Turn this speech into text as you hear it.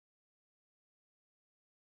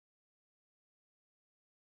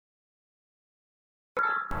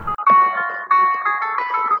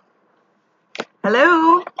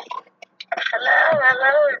Hello?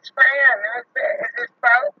 Hello, it's Fran. Is this Bo?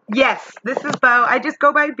 Yes, this is Bo. I just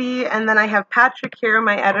go by B, and then I have Patrick here,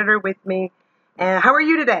 my editor, with me. How are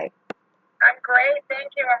you today? I'm great, thank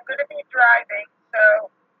you. I'm going to be driving, so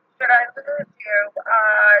should I lose you,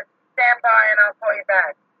 stand by and I'll call you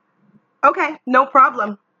back. Okay, no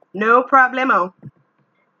problem. No problemo.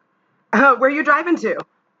 Where are you driving to?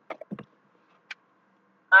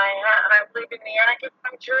 I'm leaving the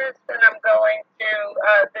acupuncturist and I'm going to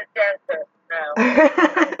the dentist now.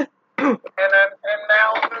 And I'm in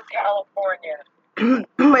Malibu, California.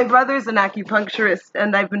 My brother's an acupuncturist,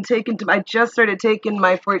 and I just started taking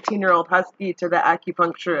my 14-year-old husky to the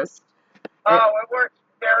acupuncturist. Oh, it works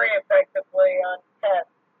very effectively on pets.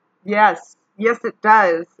 Yes, it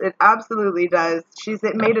does. It absolutely does.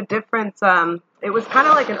 It made a difference. It was kind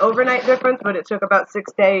of like an overnight difference, but it took about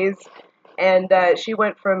 6 days. And she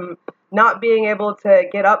went from not being able to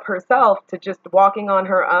get up herself to just walking on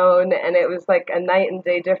her own. And it was like a night and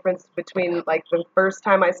day difference between like the first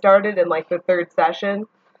time I started and like the third session.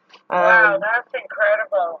 Wow, that's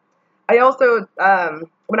incredible. I also,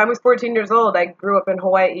 when I was 14 years old, I grew up in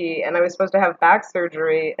Hawaii, and I was supposed to have back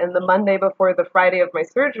surgery. And the Monday before the Friday of my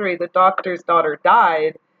surgery, the doctor's daughter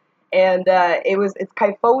died, and it's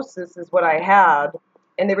kyphosis is what I had.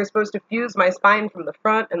 And they were supposed to fuse my spine from the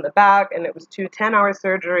front and the back, and it was 2 10-hour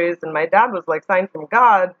surgeries. And my dad was like, "Sign from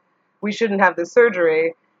God, we shouldn't have this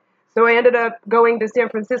surgery." So I ended up going to San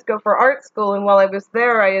Francisco for art school, and while I was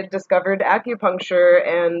there, I had discovered acupuncture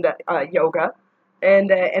and yoga,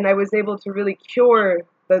 and I was able to really cure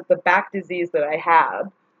the back disease that I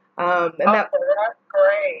had, and that That's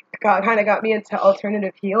great. kind of got me into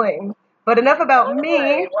alternative healing. But enough about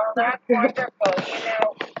me. Well, that's wonderful.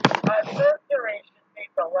 Surgery should be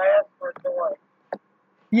the last resort.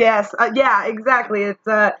 Yes, yeah, exactly.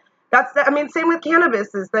 I mean, same with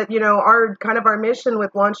cannabis is that, our mission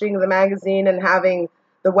with launching the magazine and having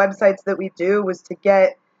the websites that we do was to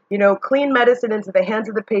get, clean medicine into the hands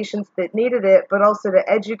of the patients that needed it, but also to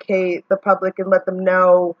educate the public and let them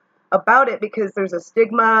know about it because there's a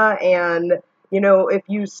stigma and, if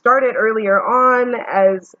you start it earlier on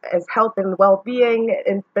as health and well-being,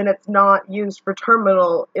 and then it's not used for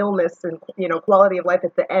terminal illness and, quality of life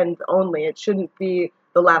at the end only. It shouldn't be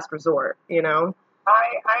the last resort. I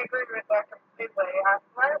agree with that completely. I'm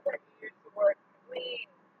glad that you used the word clean.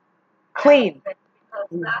 Clean. Because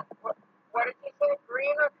that's what did you say,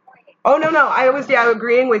 green or clean? Oh, no. I'm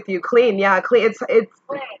agreeing with you. Clean. Yeah, clean. It's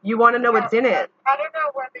Clean. You want to know what's in it. I don't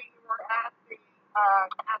know whether you were at the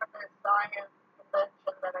cannabis science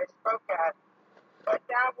convention that I spoke at, but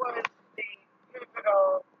that was the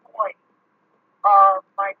pivotal point of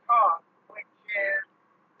my talk, which is,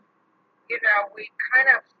 we kind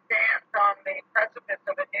of stand on the precipice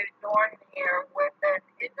of a new dawn here with an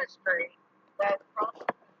industry that promises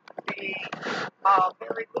to be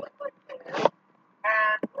very lucrative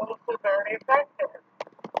and also very effective.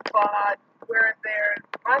 But where there's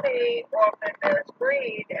money, often there's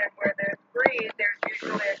greed, and where there's greed, there's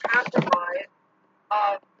usually a compromise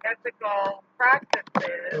of ethical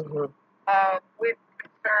practices with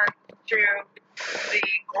concern to the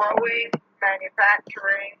growing,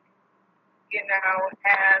 manufacturing,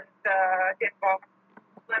 and environmental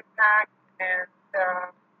impact and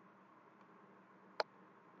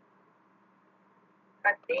a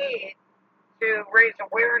need to raise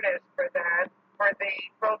awareness for that, for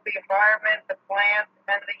both the environment, the plant,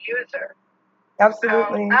 and the user.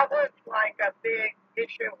 Absolutely. So that was like a big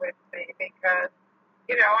issue with me because,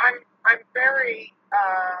 I'm very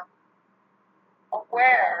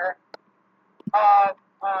aware of,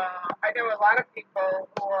 I know a lot of people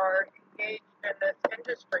who are engaged in this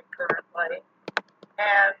industry currently,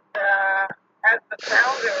 and as the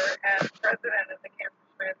founder and president of the Cancer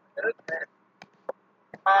Schmancer movement,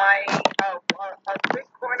 a big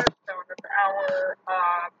cornerstone of our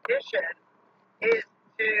mission is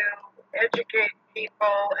to educate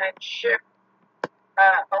people and shift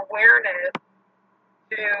awareness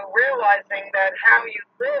to realizing that how you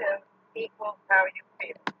live equals how you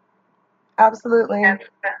feel. Absolutely. And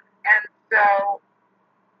so,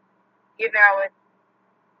 it's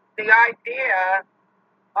the idea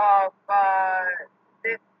of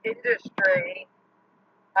this industry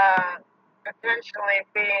potentially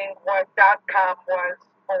being what .com was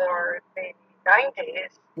for the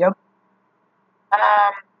 90s. Yep.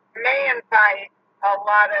 May invite a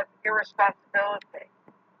lot of irresponsibility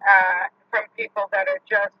from people that are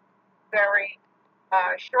just very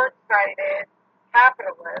short-sighted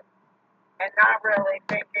capitalists and not really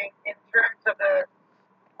thinking in terms of the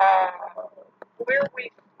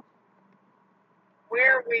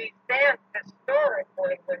where we stand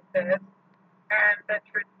historically with this,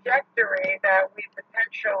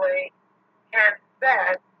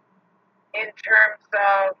 in terms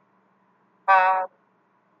of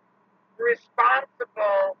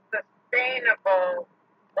responsible, sustainable,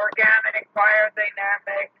 organic,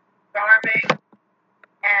 biodynamic farming,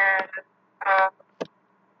 and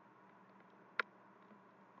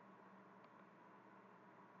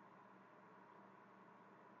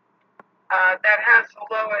that has the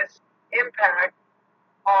lowest impact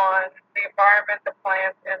on the environment, the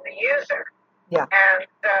plant, and the user. Yeah. And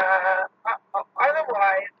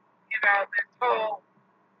otherwise, this whole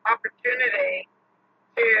opportunity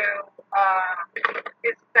to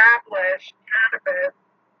establish cannabis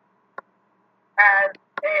as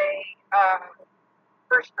a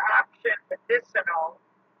first option medicinal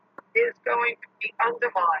is going to be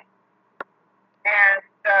undermined and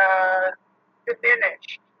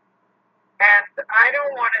diminished. And I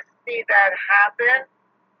don't want to see that happen.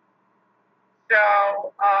 So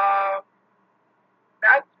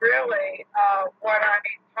that's really what I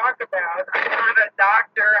need to talk about. I'm not a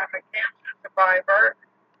doctor. I'm a cancer survivor.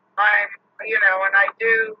 And I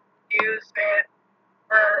do use it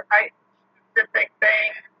for specific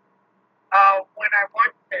things when I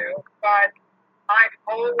want to, but I'm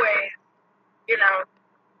always,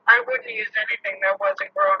 I wouldn't use anything that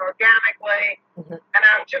wasn't grown organically, and I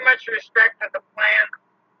have too much respect for the plant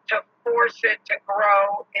to force it to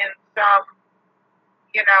grow in some,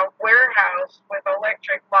 warehouse with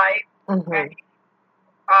electric light and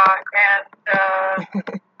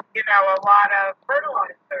a lot of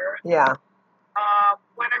fertilizer. Yeah.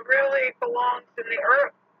 When it really belongs in the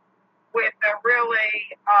earth with a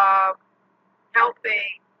really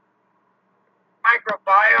healthy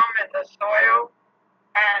microbiome in the soil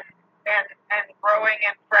and growing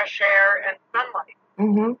in fresh air and sunlight.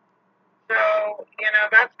 So,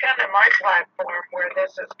 that's kind of my platform where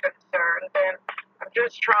this is concerned. And I'm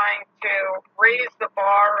just trying to raise the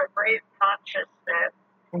bar and raise consciousness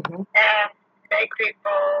and make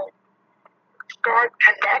people start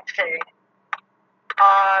connecting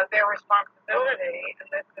their responsibility in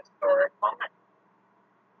this historic moment.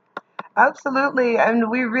 Absolutely, and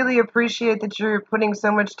we really appreciate that you're putting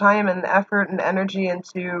so much time and effort and energy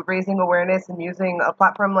into raising awareness and using a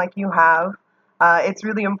platform like you have. It's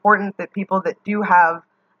really important that people that do have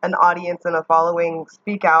an audience and a following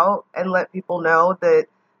speak out and let people know that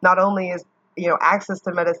not only is access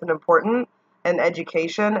to medicine important and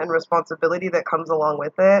education and responsibility that comes along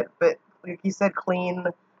with it, but like you said, clean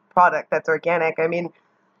product that's organic. I mean,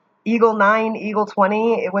 Eagle 9, Eagle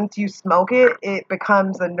 20, once you smoke it, it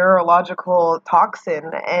becomes a neurological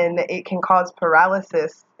toxin and it can cause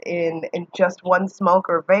paralysis in just one smoke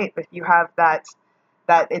or vape if you have that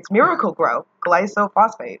it's Miracle Grow,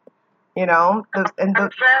 glyphosate, I'm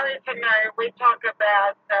very familiar. We talk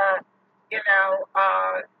about,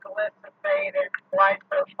 glyphosate and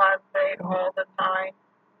glyphosate all the time,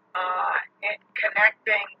 in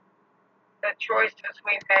connecting the choices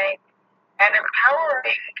we make and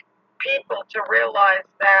empowering people to realize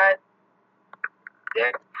that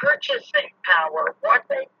their purchasing power, what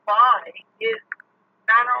they buy, is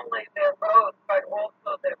not only their vote, but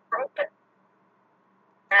also their profit.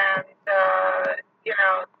 And,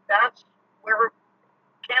 that's where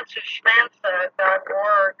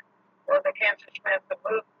cancerschmancer.org or the Cancer Schmancer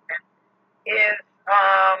movement is,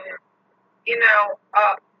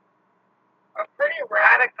 a pretty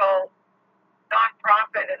radical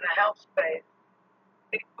nonprofit in the health space.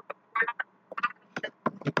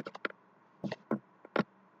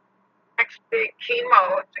 Next big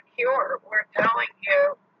chemo, it's a cure. We're telling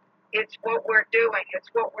you it's what we're doing, it's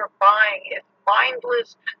what we're buying, it's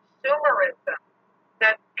mindless consumerism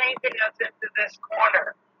that's painting us into this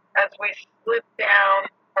corner as we slip down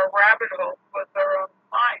a rabbit hole with our own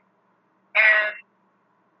mind. And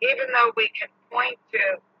even though we can point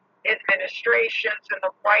to administrations in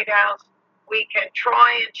the White House, we can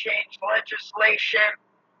try and change legislation,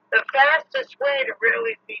 the fastest way to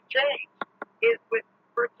really see change is with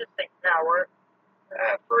purchasing power.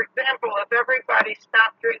 For example, if everybody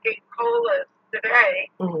stopped drinking colas today,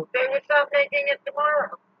 they would stop making it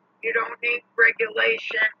tomorrow. You don't need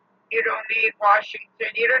regulation. You don't need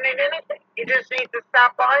Washington. You don't need anything. You just need to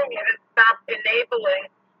stop buying it and stop enabling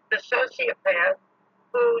the sociopaths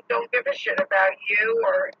who don't give a shit about you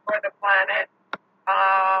or the planet,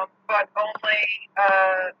 but only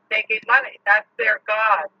making money. That's their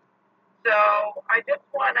God. So I just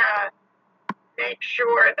want to make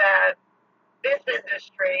sure that this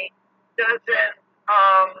industry doesn't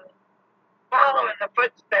follow in the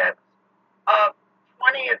footsteps of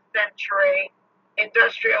 20th century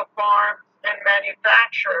industrial farms and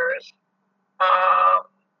manufacturers,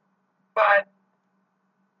 but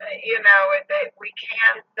we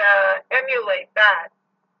can't emulate that.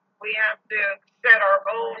 we have to set our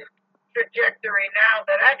own trajectory now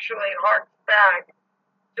that actually harks back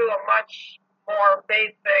to a much more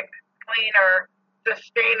basic, cleaner,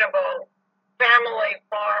 sustainable family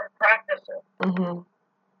farm practices. Mm-hmm.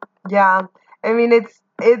 Yeah, I mean it's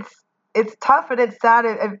tough and it's sad.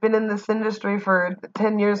 I've been in this industry for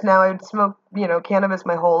 10 years now. I've smoked, cannabis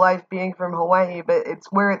my whole life being from Hawaii, but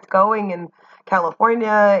it's where it's going in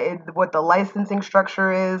California, what the licensing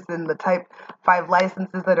structure is and the type 5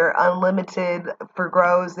 licenses that are unlimited for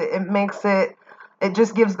grows. It makes it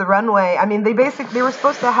just gives the runway. I mean, they were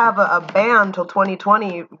supposed to have a ban till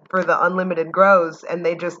 2020 for the unlimited grows and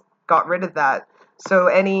they just got rid of that. So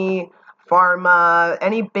any pharma,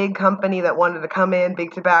 any big company that wanted to come in,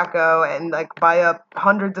 big tobacco, and like buy up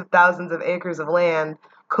hundreds of thousands of acres of land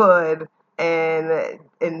could and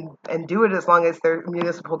do it as long as their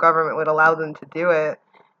municipal government would allow them to do it.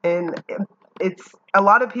 And it's a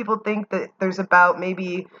lot of people think that there's about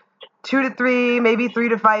maybe 2 to 3, maybe 3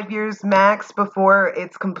 to 5 years max before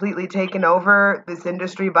it's completely taken over this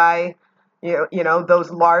industry by those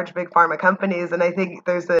large big pharma companies. And I think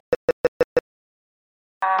there's a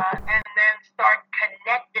and then start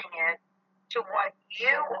connecting it to what you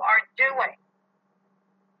are doing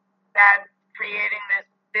that's creating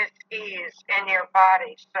this ease in your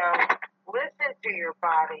body. So listen to your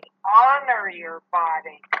body, honor your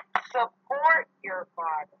body, support your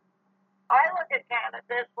body. I look at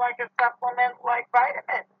cannabis like a supplement, like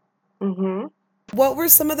vitamins. Mm-hmm. What were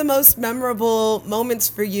some of the most memorable moments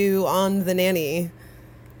for you on The Nanny?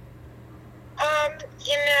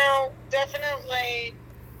 Definitely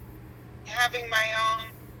having my own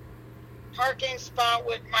parking spot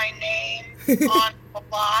with my name on the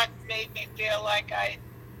lot made me feel like I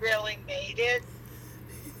really made it.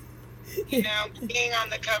 Being on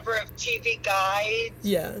the cover of TV Guide.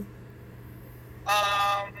 Yeah.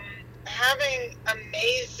 Having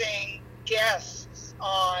amazing guests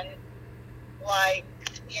on, like,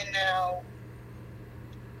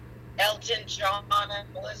 Elton John and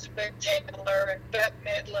Elizabeth Taylor and Bette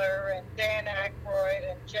Midler and Dan Aykroyd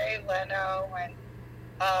and Jay Leno and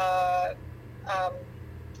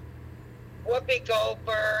Whoopi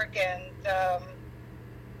Goldberg and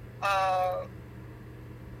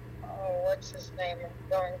what's his name? I'm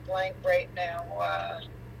going blank right now.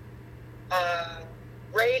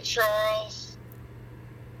 Ray Charles.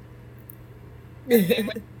 They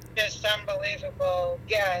were just unbelievable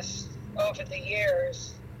guests over the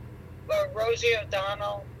years. Rosie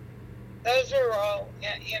O'Donnell. Those are all,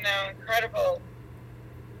 incredible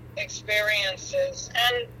experiences.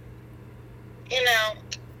 And,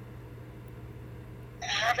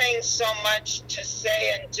 having so much to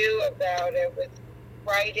say and do about it with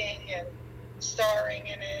writing and starring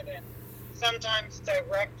in it and sometimes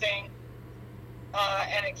directing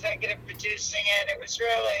and executive producing it. It was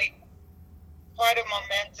really quite a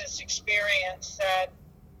momentous experience that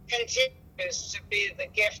continues to be the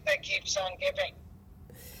gift that keeps on giving.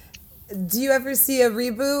 Do you ever see a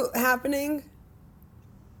reboot happening?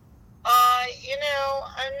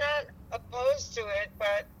 I'm not opposed to it,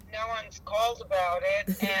 but no one's called about it.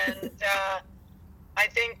 And I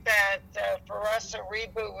think that for us, a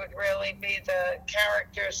reboot would really be the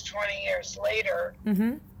characters 20 years later.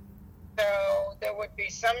 Mm-hmm. So there would be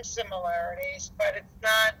some similarities, but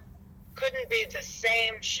couldn't be the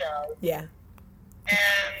same show. Yeah.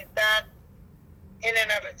 And that, in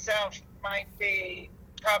and of itself, might be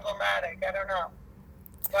problematic. I don't know.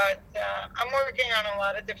 But I'm working on a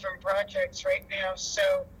lot of different projects right now,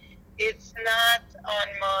 so it's not on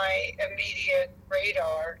my immediate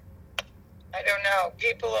radar. I don't know.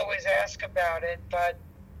 People always ask about it, but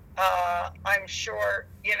I'm sure,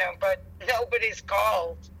 but nobody's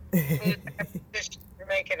called who's to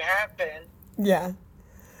make it happen. Yeah.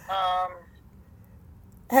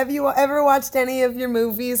 Have you ever watched any of your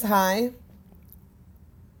movies high?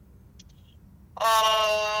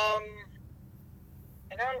 I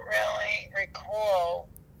don't really recall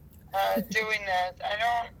doing that. I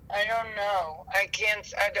don't know. I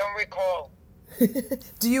don't recall.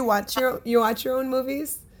 Do you watch your own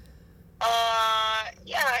movies?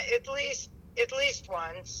 Yeah, at least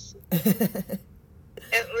once.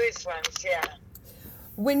 At least once, yeah.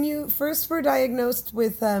 When you first were diagnosed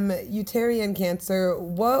with uterine cancer,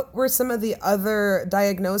 what were some of the other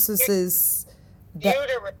diagnoses?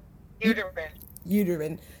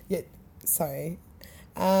 Uterine. Yeah, sorry.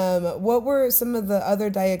 What were some of the other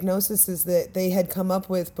diagnoses that they had come up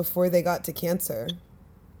with before they got to cancer?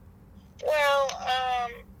 Well,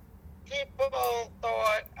 people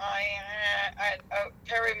thought I had a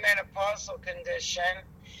perimenopausal condition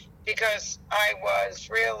because I was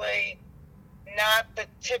really not the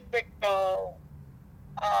typical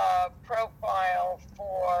profile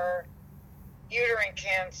for uterine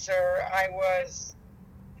cancer. I was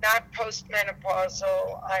not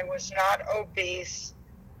postmenopausal, I was not obese,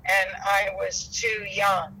 and I was too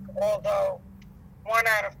young, although 1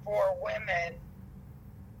 out of 4 women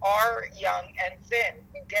are young and thin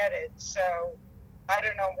who get it. So I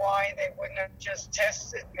don't know why they wouldn't have just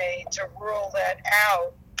tested me to rule that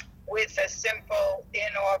out with a simple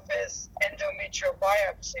in-office endometrial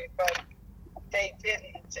biopsy, but they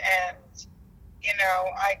didn't. And, you know,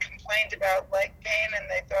 I complained about leg pain and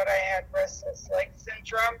they thought I had restless leg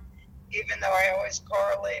syndrome, even though I always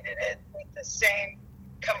correlated it with the same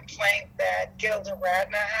complaint that Gilda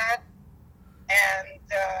Radner had. And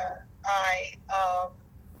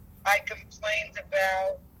I complained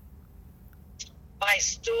about my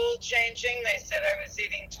stool changing. They said I was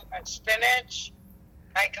eating too much spinach.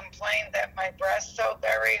 I complained that my breasts felt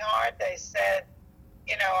very hard. They said,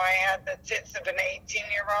 you know, I had the tits of an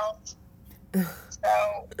 18-year-old.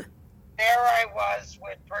 So there I was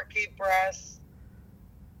with perky breasts.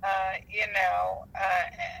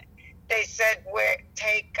 They said,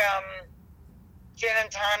 take gin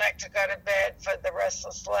and tonic to go to bed for the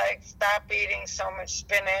restless legs. Stop eating so much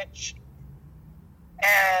spinach.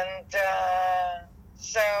 And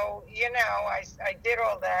so, you know, I did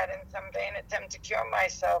all that in some vain attempt to cure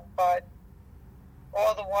myself, but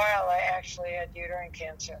all the while I actually had uterine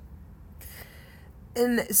cancer.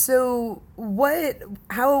 And so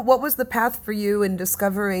what was the path for you in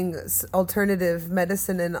discovering alternative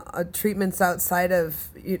medicine and treatments outside of,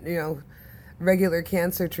 you know, regular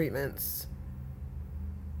cancer treatments?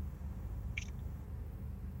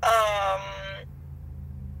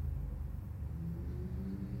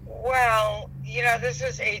 Well, you know, this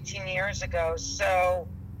was 18 years ago, so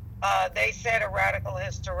they said a radical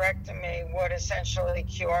hysterectomy would essentially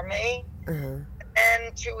cure me. Uh-huh.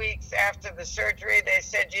 And 2 weeks after the surgery, they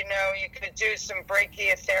said, you know, you could do some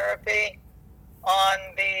brachytherapy on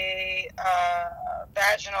the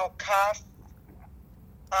vaginal cuff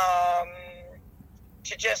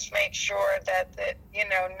to just make sure that, you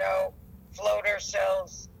know, no floater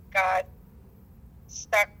cells got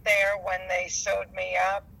stuck there when they sewed me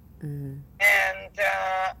up. Mm-hmm. And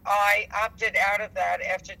I opted out of that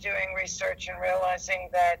after doing research and realizing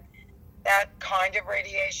that that kind of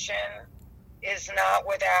radiation is not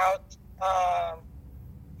without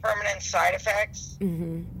permanent side effects.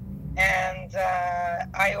 Mm-hmm. And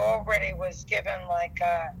I already was given like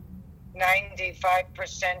a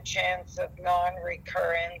 95% chance of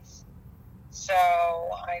non-recurrence. So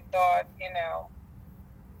I thought, you know,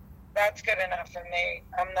 that's good enough for me.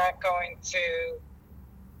 I'm not going to,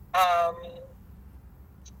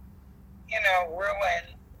 you know, ruin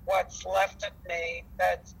what's left of me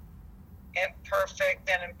that's imperfect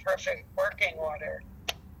and in perfect working order.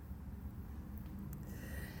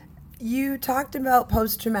 You talked about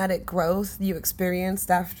post-traumatic growth you experienced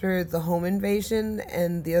after the home invasion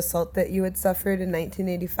and the assault that you had suffered in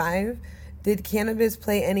 1985. Did cannabis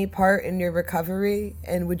play any part in your recovery,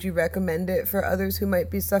 and would you recommend it for others who might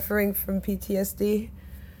be suffering from PTSD?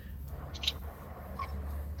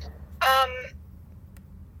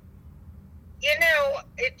 You know,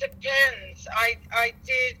 it depends. I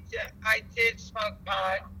did smoke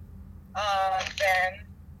pot then.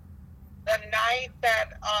 The night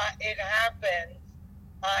that it happened,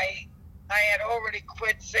 I had already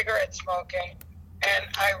quit cigarette smoking, and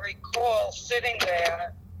I recall sitting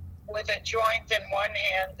there with a joint in one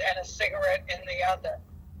hand and a cigarette in the other.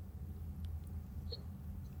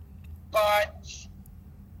 But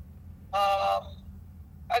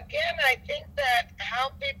again, I think that how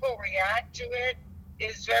people react to it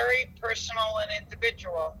is very personal and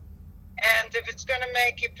individual. And if it's going to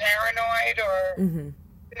make you paranoid or, Mm-hmm.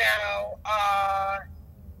 you know,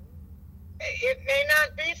 it may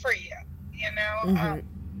not be for you, you know. Mm-hmm.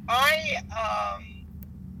 I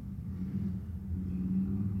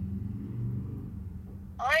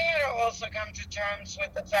had to also come to terms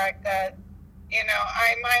with the fact that, you know,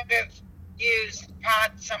 I might have used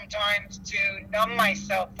pot sometimes to numb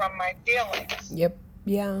myself from my feelings. Yep.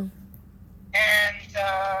 Yeah. And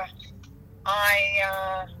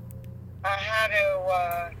I had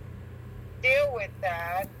to deal with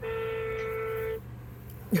that.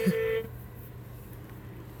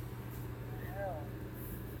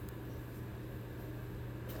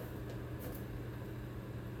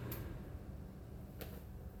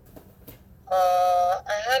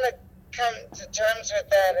 I had to come to terms with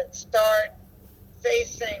that and start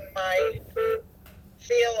facing my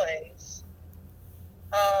feelings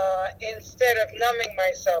instead of numbing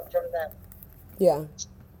myself from them. Yeah.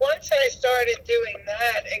 Once I started doing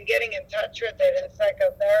that and getting in touch with it in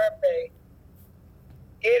psychotherapy,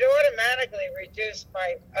 it automatically reduced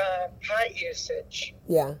my pot usage.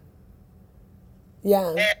 Yeah. Yeah.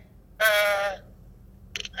 And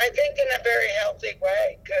I think in a very healthy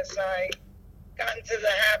way, because I got into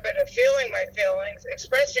the habit of feeling my feelings,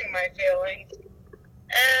 expressing my feelings, and,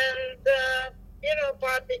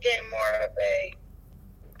 pot became more of a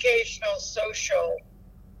occasional social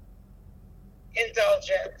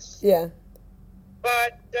indulgence. Yeah.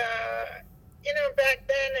 But, back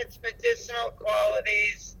then its medicinal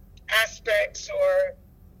qualities, aspects, or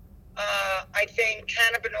I think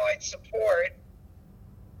cannabinoid support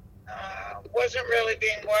wasn't really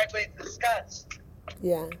being widely discussed.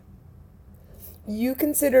 Yeah. You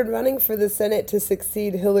considered running for the Senate to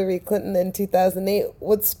succeed Hillary Clinton in 2008.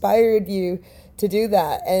 What inspired you to do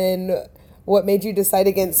that, and what made you decide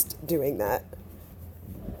against doing that?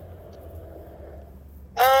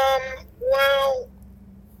 Well,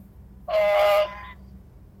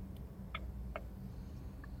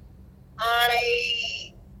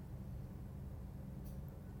 I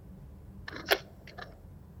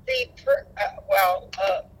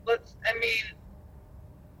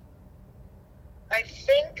I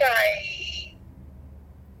think I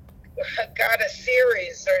got a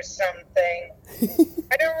series or something.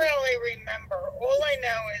 I don't really remember. All I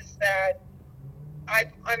know is that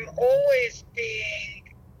I'm always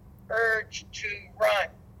being urged to run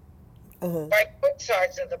by both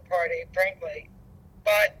sides of the party, frankly.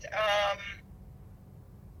 But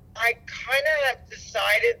I kind of have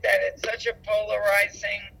decided that it's such a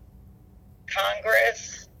polarizing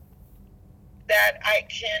Congress that I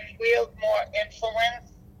can wield more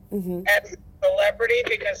influence as a celebrity,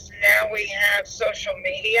 because now we have social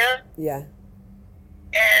media. Yeah.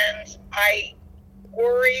 And I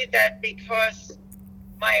worry that because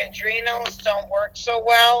my adrenals don't work so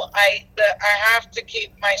well, I have to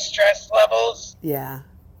keep my stress levels at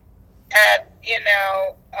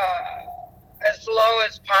as low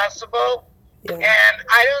as possible. Yeah. And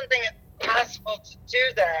I don't think it's possible to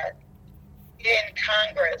do that in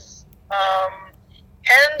Congress.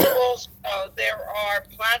 And also, there are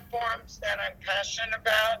platforms that I'm passionate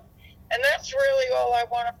about, and that's really all I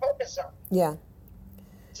want to focus on. Yeah.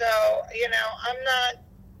 So,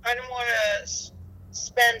 I don't want to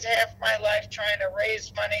spend half my life trying to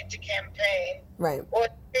raise money to campaign. Right. Or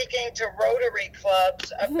speaking to Rotary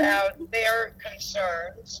clubs about their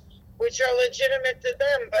concerns, which are legitimate to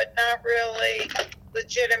them, but not really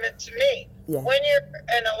legitimate to me. Yeah. When you're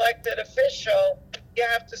an elected official, you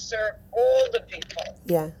have to serve all the people.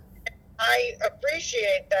 Yeah. I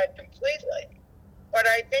appreciate that completely. But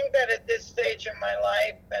I think that at this stage of my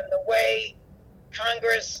life and the way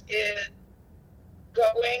Congress is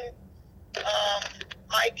going,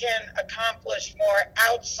 I can accomplish more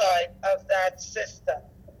outside of that system.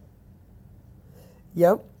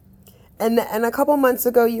 Yep. And a couple months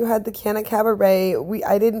ago, you had the Canna Cabaret.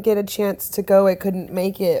 I didn't get a chance to go. I couldn't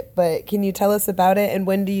make it. But can you tell us about it? And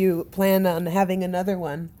when do you plan on having another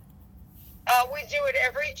one? We do it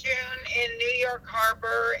every June in New York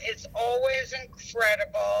Harbor. It's always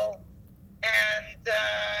incredible. And,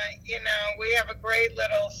 we have a great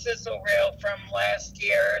little sizzle reel from last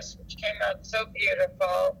year's, which came out so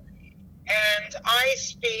beautiful. And I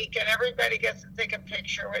speak, and everybody gets to take a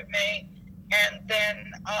picture with me. And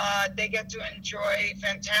then they get to enjoy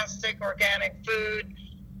fantastic organic food,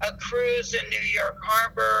 a cruise in New York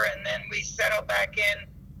Harbor, and then we settle back in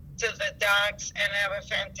to the docks and have a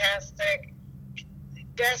fantastic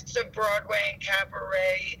Best of Broadway and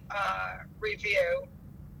Cabaret review.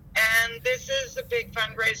 And this is a big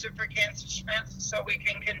fundraiser for Cancer Schmancer, so we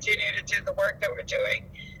can continue to do the work that we're doing.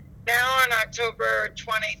 Now on October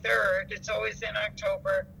 23rd, it's always in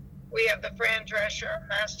October, we have the Fran Drescher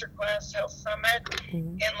Masterclass Health Summit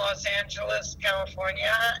in Los Angeles,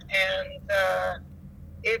 California, and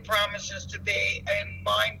it promises to be a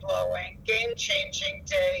mind-blowing, game-changing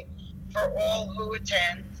day for all who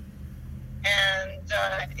attend. And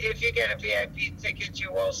if you get a VIP ticket,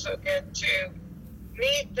 you also get to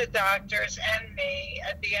meet the doctors and me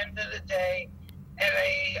at the end of the day at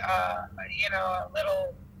a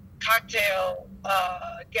little cocktail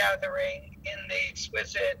gathering in the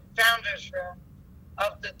exquisite founders room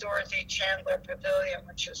of the Dorothy Chandler Pavilion,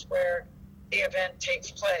 which is where the event takes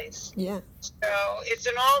place. Yeah. So it's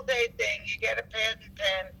an all-day thing. You get a pad and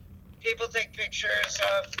pen. People take pictures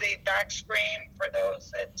of the back screen for those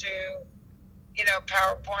that do,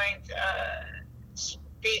 PowerPoint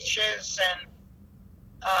speeches, and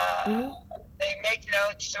they make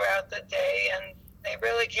notes throughout the day, and they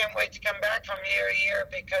really can't wait to come back from year to year,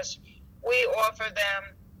 because we offer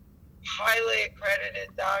them highly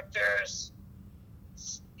accredited doctors,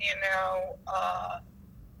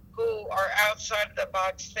 who are outside of the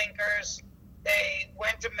box thinkers. They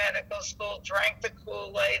went to medical school, drank the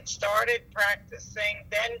Kool-Aid, started practicing,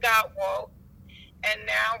 then got woke, and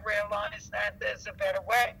now realize that there's a better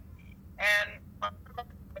way. And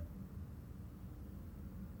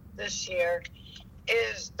this year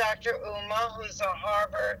is Dr. Uma, who's a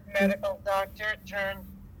Harvard medical doctor turned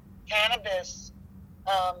cannabis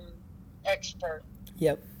expert.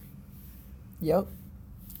 Yep. Yep.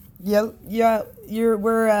 Yep. Yeah.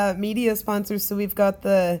 We're media sponsors, so we've got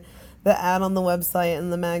the ad on the website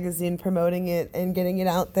and the magazine promoting it and getting it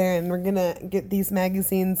out there, and we're gonna get these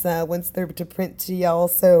magazines once they're to print to y'all,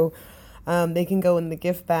 so they can go in the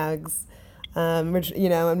gift bags. And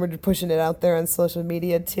we're pushing it out there on social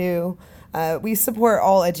media too. We support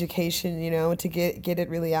all education, to get it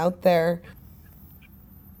really out there.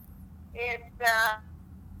 It's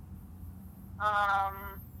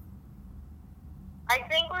I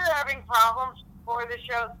think we were having problems before the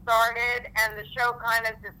show started, and the show kind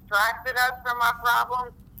of distracted us from our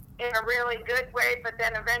problems in a really good way. But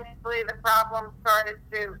then eventually, the problems started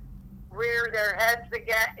to rear their heads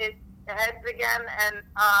again, and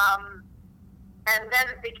then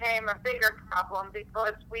it became a bigger problem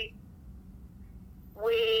because we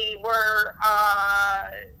were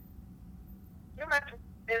too much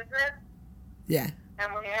business. Yeah.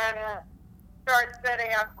 And we had to start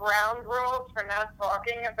setting up ground rules for not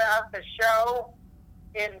talking about the show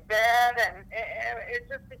in bed, and it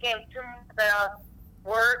just became too much about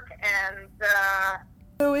work. And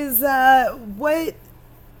so is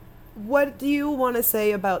what do you want to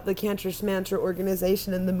say about the Cancer Schmancer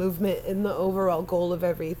organization and the movement and the overall goal of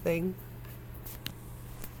everything?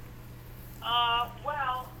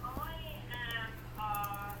 Well,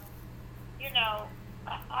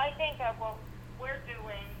 I think that what we're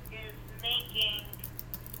doing is making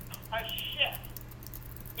a shift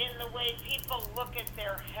in the way people look at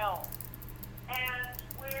their health. And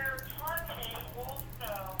we're targeting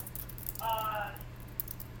also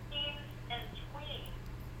teens and tweens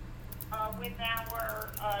with our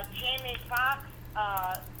Jamie Foxx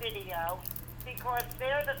video, because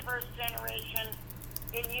they're the first generation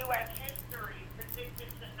in U.S. history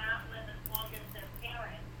predicted to not live as long as their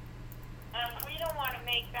parents. And we don't want to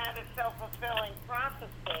make that a self-fulfilling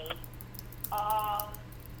prophecy.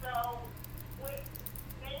 So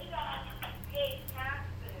they don't pay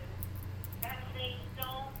taxes and they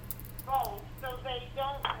don't vote, so they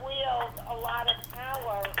don't wield a lot of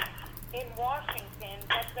power in Washington,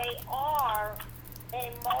 but they are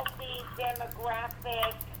a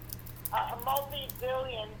multi-demographic, a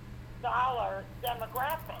multi-billion dollar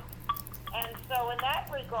demographic. And so in that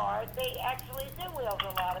regard, they actually do wield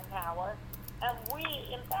a lot of power, and we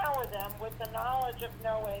empower them with the knowledge of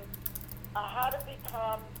knowing how to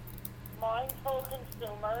become mindful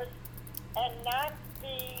consumers and not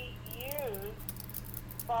be used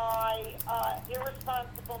by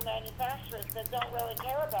irresponsible manufacturers that don't really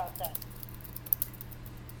care about them.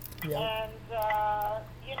 Yep. And,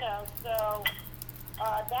 so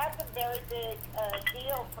that's a very big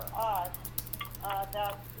deal for us.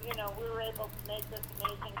 That we were able to make this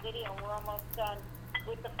amazing video. We're almost done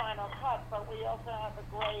with the final cut, but we also have a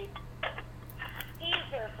great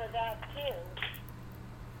teaser for that too.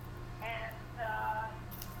 And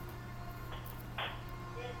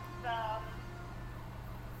it's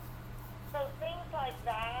so things like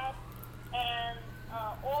that, and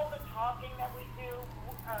all the talking that we do,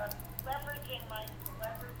 leveraging my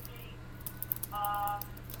celebrity,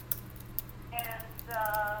 and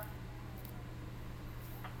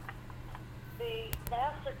the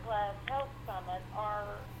Masterclass Health Summit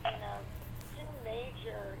are, two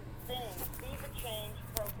major things. Be the Change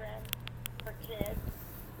program for kids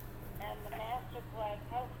and the Masterclass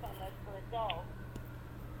Health Summit for adults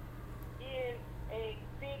is a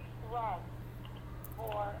big thrust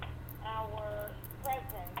for our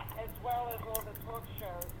presence, as well as all the talk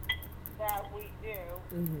shows that we do.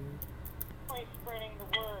 Mm-hmm. Spreading the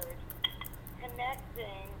word,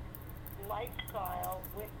 connecting lifestyle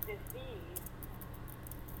with disease,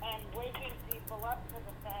 and waking people up to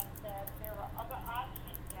the fact that there are other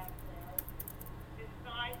options out there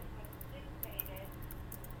besides what's dictated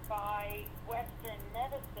by Western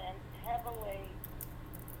medicine, heavily,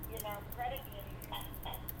 predicated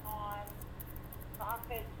on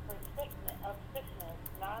profits for sickness,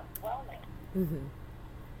 not wellness. Mm-hmm.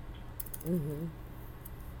 Mm-hmm.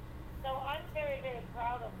 So I'm very, very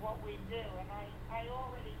proud of what we do, and I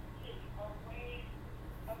already see a way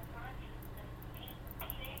of consciousness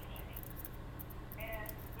changing.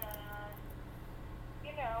 And,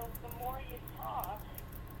 the more you talk,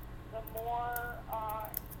 the more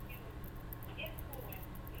you influence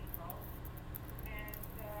people. And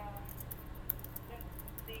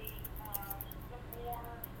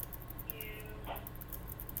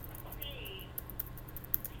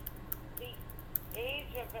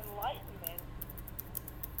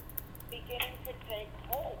take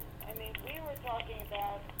hold. I mean, we were talking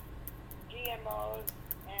about GMOs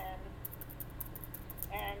and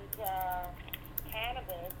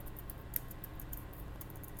cannabis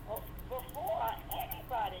before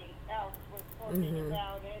anybody else was talking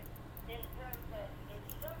about it in terms of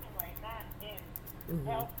nutrition, not in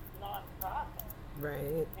health nonprofit.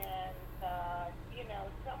 Right. And,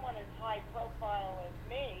 someone as high profile as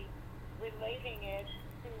me relating it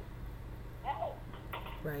to health.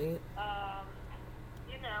 Right.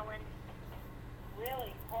 And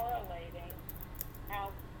really correlating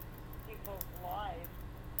how people's lives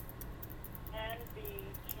can be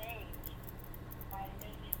changed by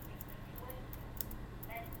making different choices.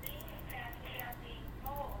 And things that we are being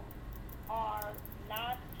told are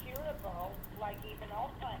not curable, like even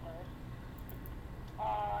Alzheimer's,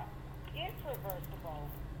 is reversible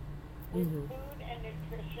with food and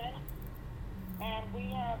nutrition. And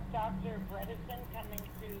we have Dr. Bredesen coming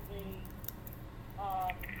to the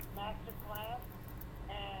master class,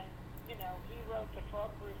 and he wrote the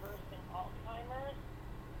book Reversing Alzheimer's.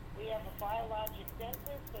 We have a biologic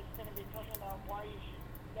dentist that's going to be talking about why you should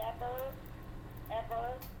never,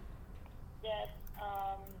 ever get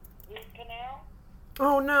root canal.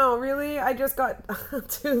 Oh no, really? I just got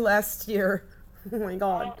 2 last year. Oh my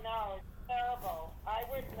god. Oh no, it's terrible. I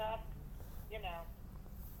would not,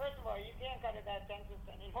 first of all, you can't go to that dentist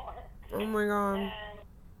anymore. Oh my god.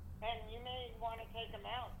 And you may want to take them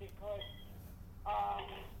out because,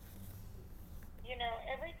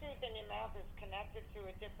 every tooth in your mouth is connected to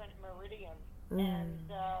a different meridian. And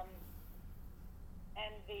the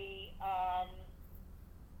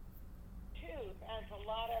tooth has a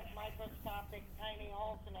lot of microscopic tiny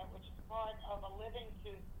holes in it, which is part of a living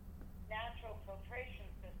tooth natural filtration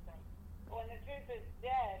system. When the tooth is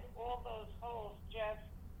dead, all those holes just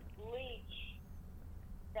leach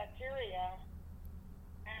bacteria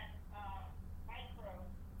and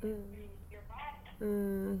microbes into your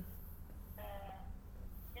body.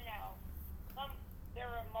 There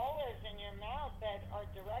are molars in your mouth that are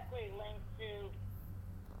directly linked to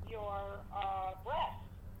your breast.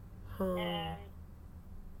 And,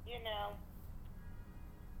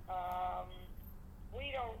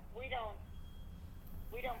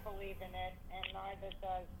 we don't believe in it, and neither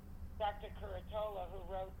does Dr. Curatola, who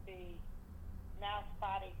wrote the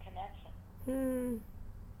mouth-body connection.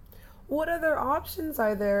 What other options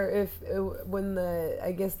are there if when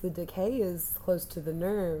the decay is close to the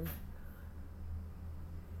nerve?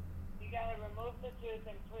 You gotta remove the tooth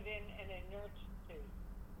and put in an inert tooth,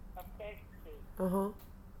 a fake tooth.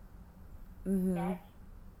 That's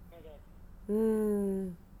it.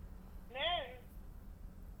 Then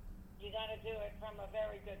you gotta do it from a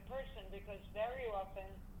very good person, because very often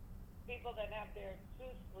people that have their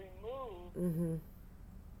tooth removed,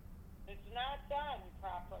 it's not done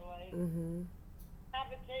properly.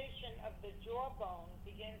 Cavitation of the jawbone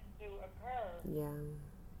begins to occur. Yeah.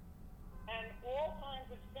 And all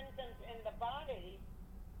kinds of symptoms in the body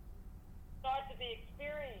start to be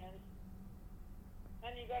experienced.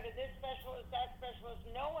 And you go to this specialist, that specialist,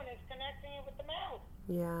 no one is connecting it with the mouth.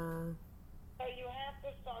 Yeah. So you have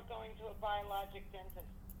to start going to a biologic dentist.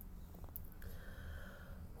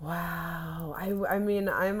 Wow. I mean,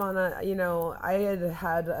 I'm on a,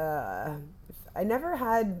 I never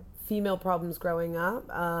had female problems growing up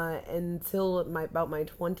until about my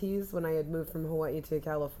 20s, when I had moved from Hawaii to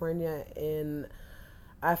California. And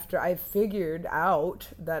after I figured out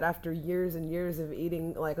that after years and years of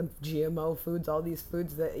eating like GMO foods, all these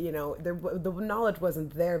foods that, the knowledge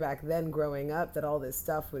wasn't there back then growing up, that all this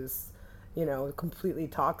stuff was, completely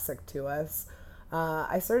toxic to us.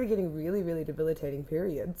 I started getting really, really debilitating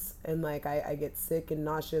periods, and like I get sick and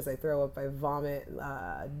nauseous. I throw up, I vomit,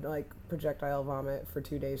 like projectile vomit for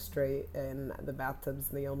 2 days straight, and the bathtub's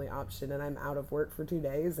the only option, and I'm out of work for 2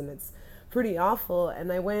 days, and it's pretty awful.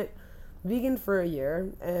 And I went vegan for a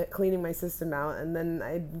year, cleaning my system out, and then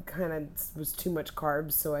I kind of was too much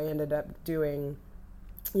carbs, so I ended up doing,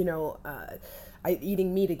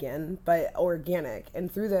 eating meat again, but organic.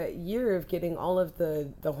 And through that year of getting all of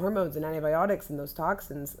the hormones and antibiotics and those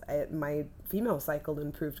toxins, my female cycle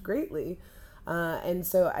improved greatly. And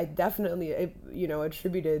so I definitely,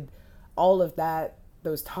 attributed all of that,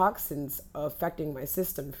 those toxins affecting my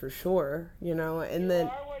system for sure, and then...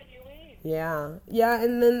 You are what you eat. Yeah,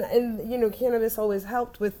 and cannabis always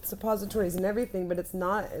helped with suppositories and everything, but it's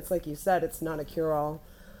like you said, it's not a cure-all.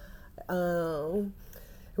 Well,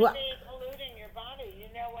 polluting your body.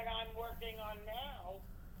 What I'm working on now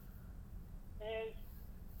is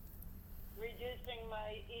reducing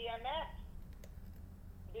my EMS,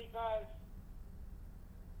 because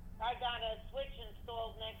I got a switch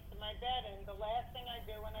installed next to my bed, and the last thing I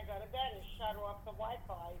do when I go to bed is shut off the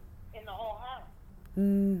Wi-Fi in the whole house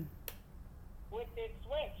with this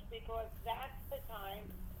switch, because that's the time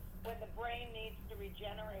when the brain needs to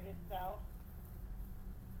regenerate itself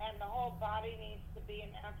and the whole body needs to be in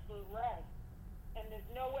absolute rest. And there's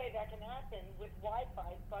no way that can happen with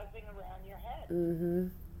Wi-Fi buzzing around your head.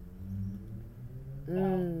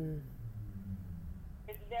 So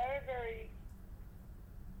it's very, very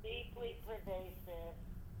deeply pervasive,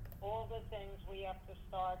 all the things we have to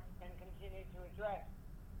start and continue to address.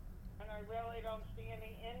 And I really don't see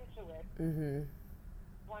any end to it.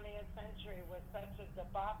 20th century was such a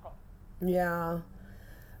debacle. Yeah,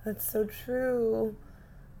 that's so true.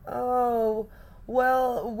 Oh,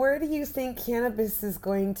 well, where do you think cannabis is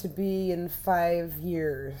going to be in 5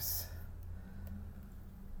 years?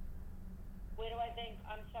 Where do I think,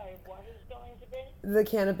 I'm sorry, what is going to be? The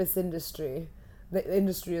cannabis industry, the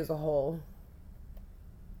industry as a whole.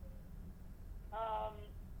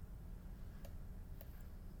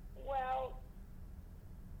 Well,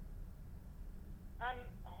 I'm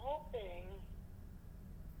hoping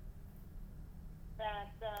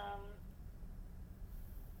that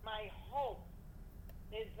my hope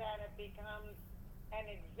is that it becomes an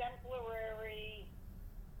exemplary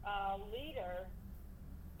leader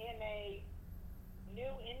in a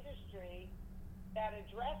new industry that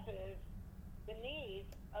addresses the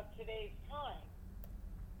needs of today's time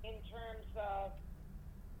in terms of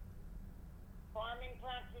farming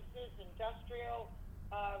practices, industrial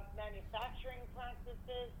manufacturing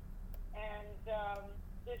practices, and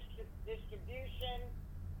distribution,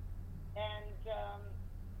 and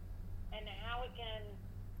how it can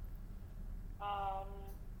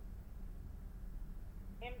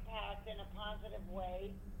impact in a positive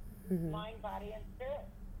way mind, body, and spirit.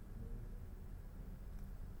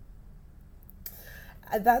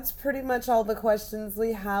 That's pretty much all the questions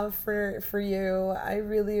we have for you. I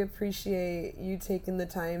really appreciate you taking the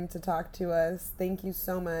time to talk to us. Thank you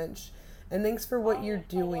so much. And thanks for what you're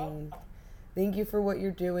doing. Thank you for what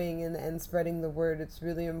you're doing and spreading the word. It's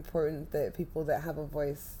really important that people that have a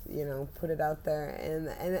voice, put it out there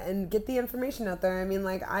and get the information out there. I mean,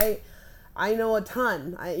 like, I know a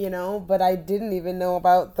ton, but I didn't even know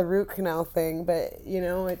about the root canal thing. But,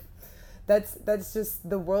 that's just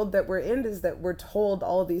the world that we're in, is that we're told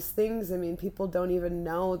all these things. I mean, people don't even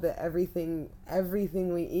know that everything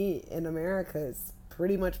we eat in America is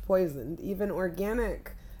pretty much poisoned. Even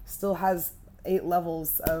organic still has 8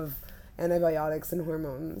 levels of antibiotics and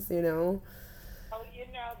hormones, Oh,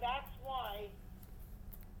 that's why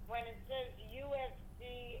when it says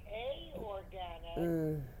USDA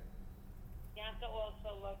organic, you have to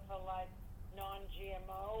also look for like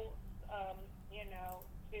non-GMO,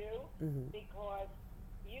 too, because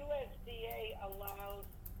USDA allows,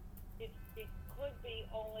 it could be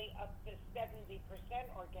only up to 70%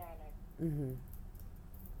 organic.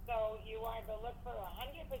 So you either look for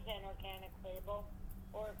 100% organic label,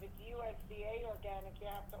 or if it's USDA organic, you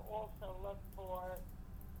have to also look for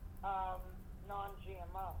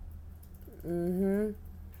non-GMO.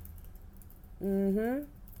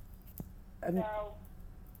 So,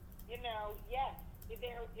 yes, it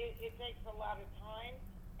takes a lot of time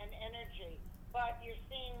and energy, but you're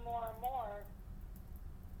seeing more and more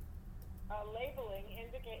labeling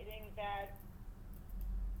indicating that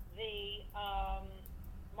the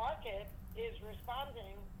market is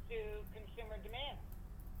responding to consumer demand.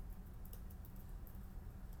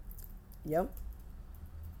 Yep.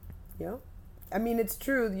 I mean, it's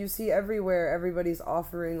true. You see everywhere, everybody's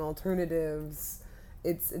offering alternatives.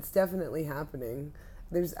 It's definitely happening.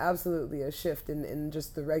 There's absolutely a shift in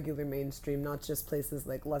just the regular mainstream, not just places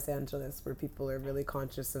like Los Angeles where people are really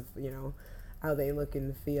conscious of, how they look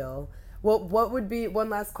and feel. Well, what would be, one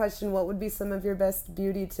last question, what would be some of your best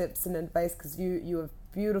beauty tips and advice? Because you have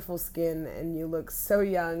beautiful skin and you look so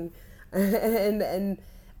young. and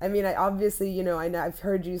I mean, I've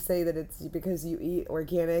heard you say that it's because you eat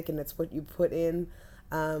organic and it's what you put in.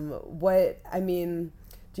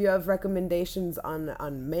 Do you have recommendations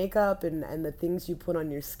on makeup and the things you put on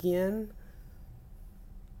your skin?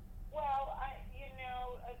 Well,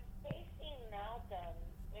 Stacey Malcolm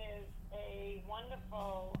is a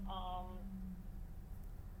wonderful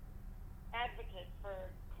advocate for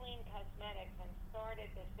clean cosmetics and started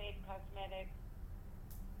the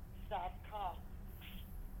SafeCosmetics.com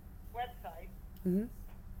website. And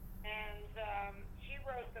she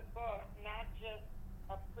wrote the book, Not Just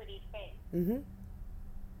a Pretty Face.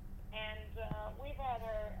 And we've had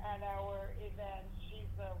her at our events. She's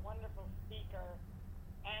a wonderful speaker,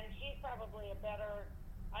 and she's probably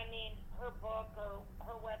her book or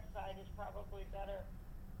her website is probably better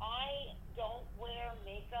I don't wear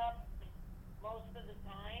makeup most of the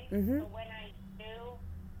time. Mm-hmm. So when I do,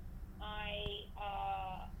 I,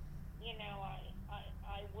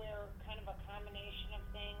 I wear kind of a combination of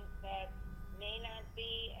things that may not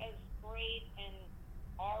be as great and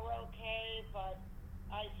are okay, but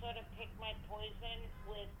I sort of pick my poison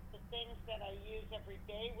with the things that I use every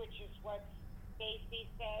day, which is what Stacy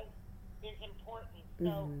says is important.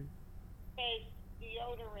 So, Mm-hmm. face,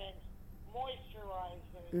 deodorant,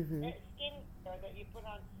 moisturizers, Mm-hmm. skincare that you put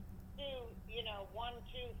on, one,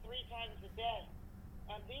 two, three times a day.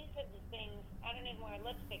 These are the things, I don't even wear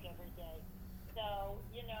lipstick every day. So,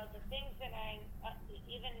 the things that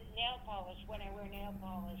even nail polish, when I wear nail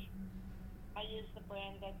polish, I use the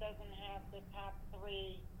brand that doesn't have the top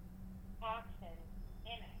three toxins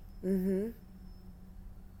in it. Mm-hmm.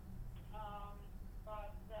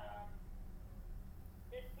 But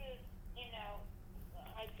this is,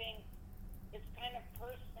 I think it's kind of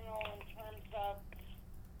personal in terms of,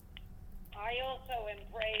 I also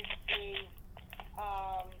embrace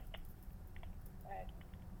um,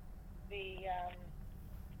 the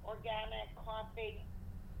organic coffee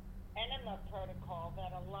enema protocol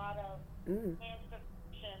that a lot of Mm. cancer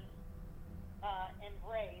patients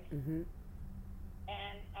embrace, Mm-hmm.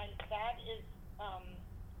 and that is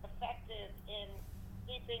effective in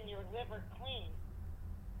keeping your liver clean.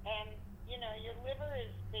 And your liver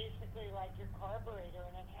is basically like your carburetor,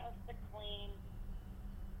 and it has to clean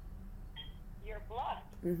your blood.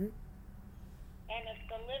 Mm-hmm. And if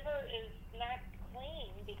the liver is not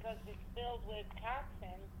clean because it's filled with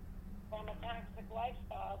toxins from a toxic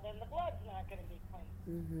lifestyle, then the blood's not going to be clean.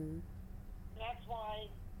 Mm-hmm. And that's why,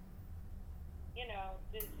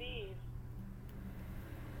 disease,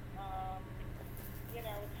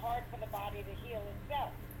 it's hard for the body to heal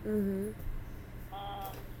itself. Mm-hmm.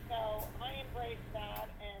 So I embrace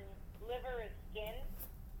that, and liver is skin.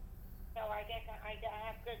 So I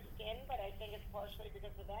have good skin, but I think it's partially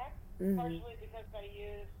because of that. Mm-hmm. Partially because I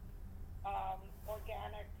use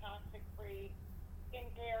organic, toxic-free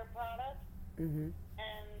skincare products, Mm-hmm.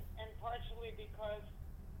 and partially because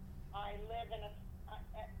I live in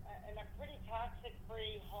a pretty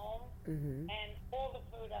toxic-free home, Mm-hmm. and all the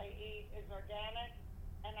food I eat is organic,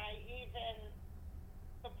 and I even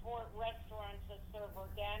support restaurants that serve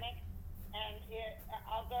organic. And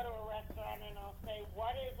I'll go to a restaurant and I'll say,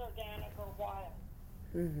 what is organic or wild?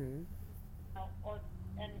 Mm-hmm.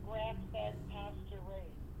 And grass-fed,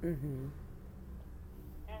 pasture-raised. Mm-hmm.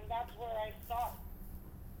 And that's where I start.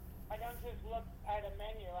 I don't just look at a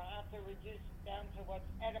menu. I have to reduce it down to what's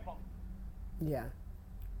edible. Yeah.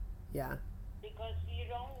 Yeah. Because you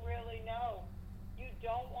don't really know. You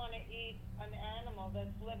don't want to eat an animal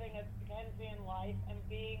that's living a Dickensian life and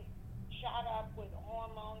being shot up with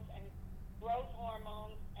hormones and growth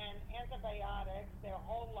hormones and antibiotics their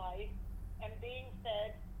whole life, and being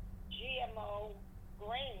fed GMO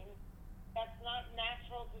grain that's not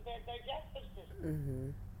natural to their digestive system. Mm-hmm.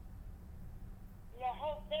 The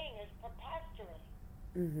whole thing is preposterous.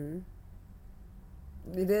 Mm-hmm.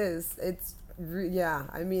 It is. Yeah.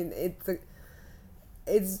 I mean,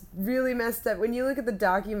 it's really messed up. When you look at the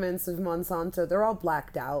documents of Monsanto, they're all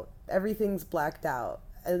blacked out. Everything's blacked out.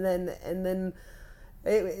 And then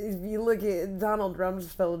if you look at Donald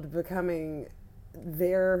Rumsfeld becoming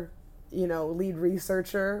their, lead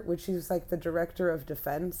researcher, which he's like the director of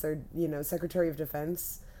defense or, secretary of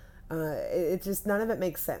defense, it just, none of it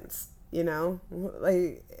makes sense,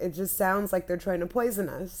 Like, it just sounds like they're trying to poison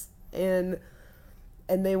us.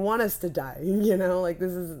 And they want us to die, like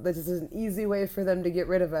this is an easy way for them to get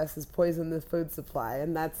rid of us, is poison the food supply.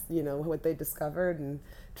 And that's, what they discovered, and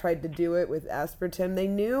tried to do it with aspartame. They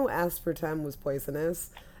knew aspartame was poisonous,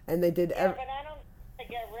 and they did but I don't think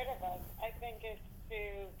to get rid of us. I think it's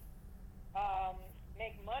to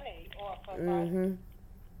make money off of Mm-hmm. us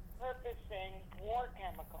purposing war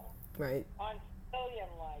chemicals Right. on civilian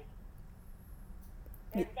life.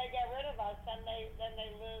 If they get rid of us, then they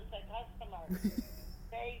lose their customers.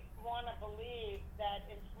 They want to believe that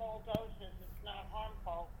in small doses it's not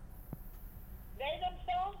harmful. They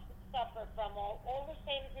themselves suffer from all the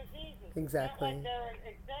same diseases. Exactly. It's not like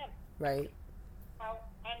they're exempt. Right.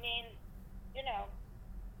 I mean,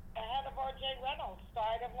 the head of R.J. Reynolds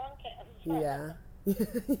died of lung cancer. Yeah.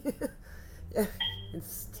 Yeah.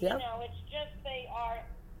 It's It's just they are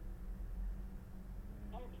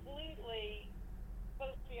completely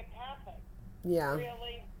sociopathic. Yeah.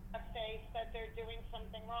 Really face that they're doing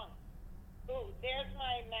something wrong. Ooh, there's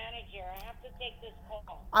my manager. I have to take this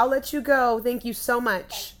call. I'll let you go. Thank you so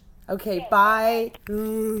much. Okay, Yeah, bye. That's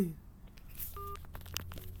good.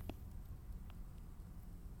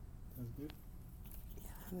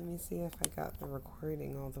 Yeah. Let me see if I got the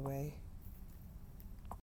recording all the way.